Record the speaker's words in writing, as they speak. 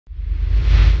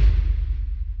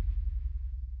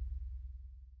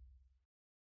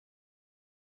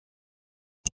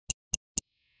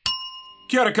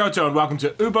Kia ora koutou and welcome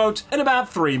to Uboot in about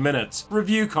 3 minutes.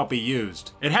 Review copy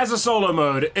used. It has a solo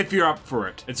mode if you're up for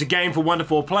it. It's a game for 1 to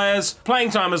 4 players, playing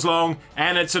time is long,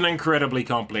 and it's an incredibly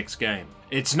complex game.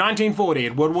 It's 1940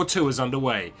 and World War II is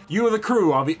underway. You are the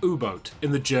crew of the U-boat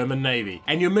in the German Navy,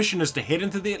 and your mission is to head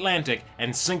into the Atlantic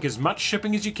and sink as much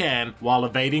shipping as you can while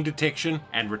evading detection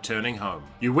and returning home.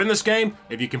 You win this game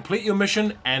if you complete your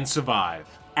mission and survive.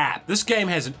 App. This game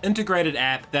has an integrated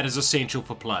app that is essential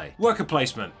for play. Worker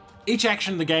placement. Each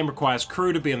action in the game requires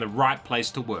crew to be in the right place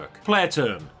to work. Player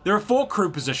turn. There are 4 crew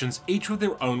positions, each with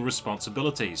their own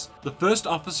responsibilities. The first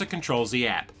officer controls the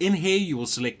app. In here you will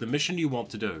select the mission you want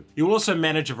to do. You will also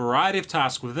manage a variety of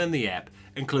tasks within the app,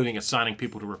 including assigning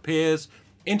people to repairs,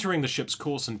 entering the ship's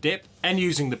course and depth, and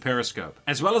using the periscope.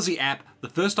 As well as the app, the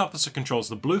first officer controls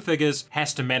the blue figures,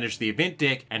 has to manage the event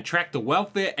deck, and track the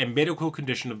welfare and medical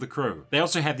condition of the crew. They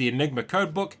also have the Enigma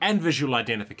codebook and visual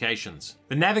identifications.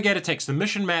 The navigator takes the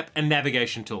mission map and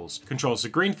navigation tools, controls the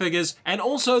green figures, and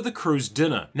also the crew's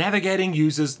dinner. Navigating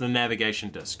uses the navigation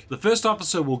disc. The first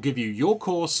officer will give you your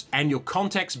course and your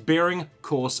contact's bearing,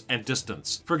 course, and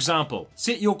distance. For example,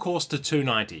 set your course to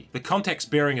 290. The contact's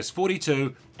bearing is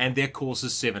 42, and their course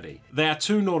is 70. They are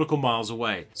 2 nautical miles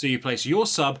away, so you place your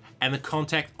sub and the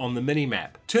contact on the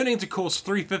mini-map. Turning to course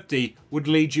 350 would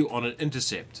lead you on an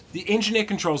intercept. The engineer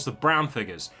controls the brown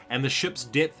figures and the ship's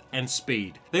depth and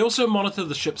speed. They also monitor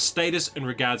the ship's status in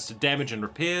regards to damage and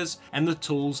repairs, and the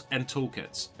tools and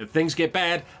toolkits. If things get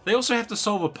bad, they also have to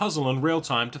solve a puzzle in real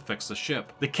time to fix the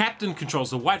ship. The captain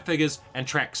controls the white figures and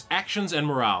tracks actions and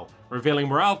morale, revealing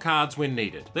morale cards when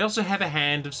needed. They also have a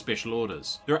hand of special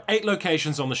orders. There are 8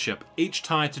 locations on the ship, each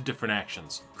tied to different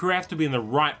actions. Crew have to be in the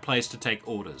right place to take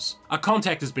orders. A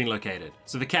contact has been located,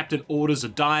 so the captain orders a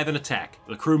dive and attack.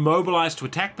 The crew mobilize to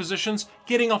attack positions,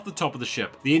 getting off the top of the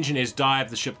ship. The engineers dive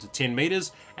the ship to 10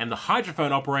 meters, and the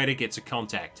hydrophone operator gets a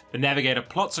contact. The navigator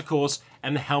plots a course,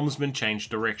 and the helmsman change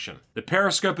direction. The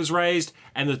periscope is raised,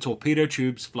 and the torpedo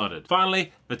tubes flooded.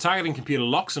 Finally, the targeting computer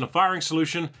locks in a firing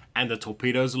solution, and the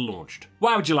torpedoes are launched.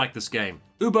 Why would you like this game?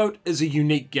 Uboot is a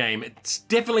unique game. It's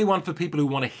definitely one for people who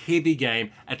want a heavy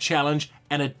game, a challenge,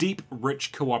 and a deep,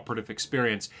 rich cooperative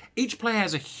experience. Each player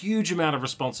has a huge amount of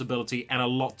responsibility and a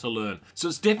lot to learn, so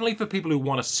it's definitely for people who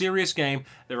want a serious game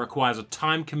that requires a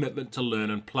time commitment to learn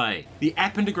and play. The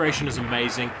app integration is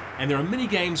amazing, and there are mini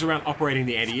games around operating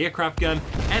the anti-aircraft gun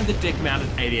and the deck-mounted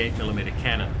 88mm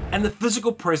cannon. And the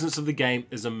physical presence of the game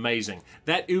is amazing.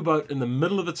 That U-boat in the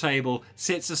middle of the table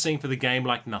sets the scene for the game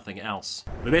like nothing else.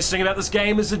 The best thing about this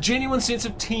game is the genuine sense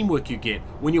of teamwork you get.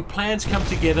 When your plans come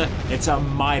together, it's a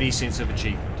mighty sense of achievement.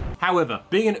 However,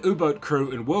 being an U-boat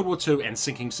crew in World War II and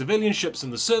sinking civilian ships in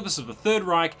the service of the Third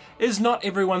Reich is not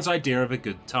everyone's idea of a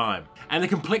good time. And the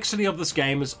complexity of this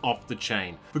game is off the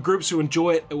chain. For groups who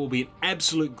enjoy it, it will be an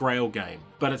absolute grail game,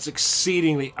 but it's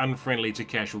exceedingly unfriendly to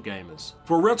casual gamers.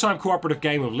 For a real-time cooperative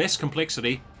game of less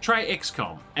complexity, try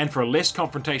XCOM. And for a less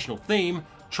confrontational theme,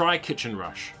 try Kitchen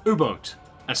Rush. U-boat.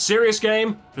 A serious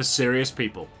game for serious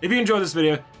people. If you enjoyed this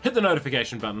video, hit the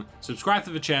notification button, subscribe to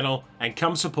the channel, and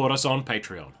come support us on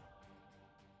Patreon.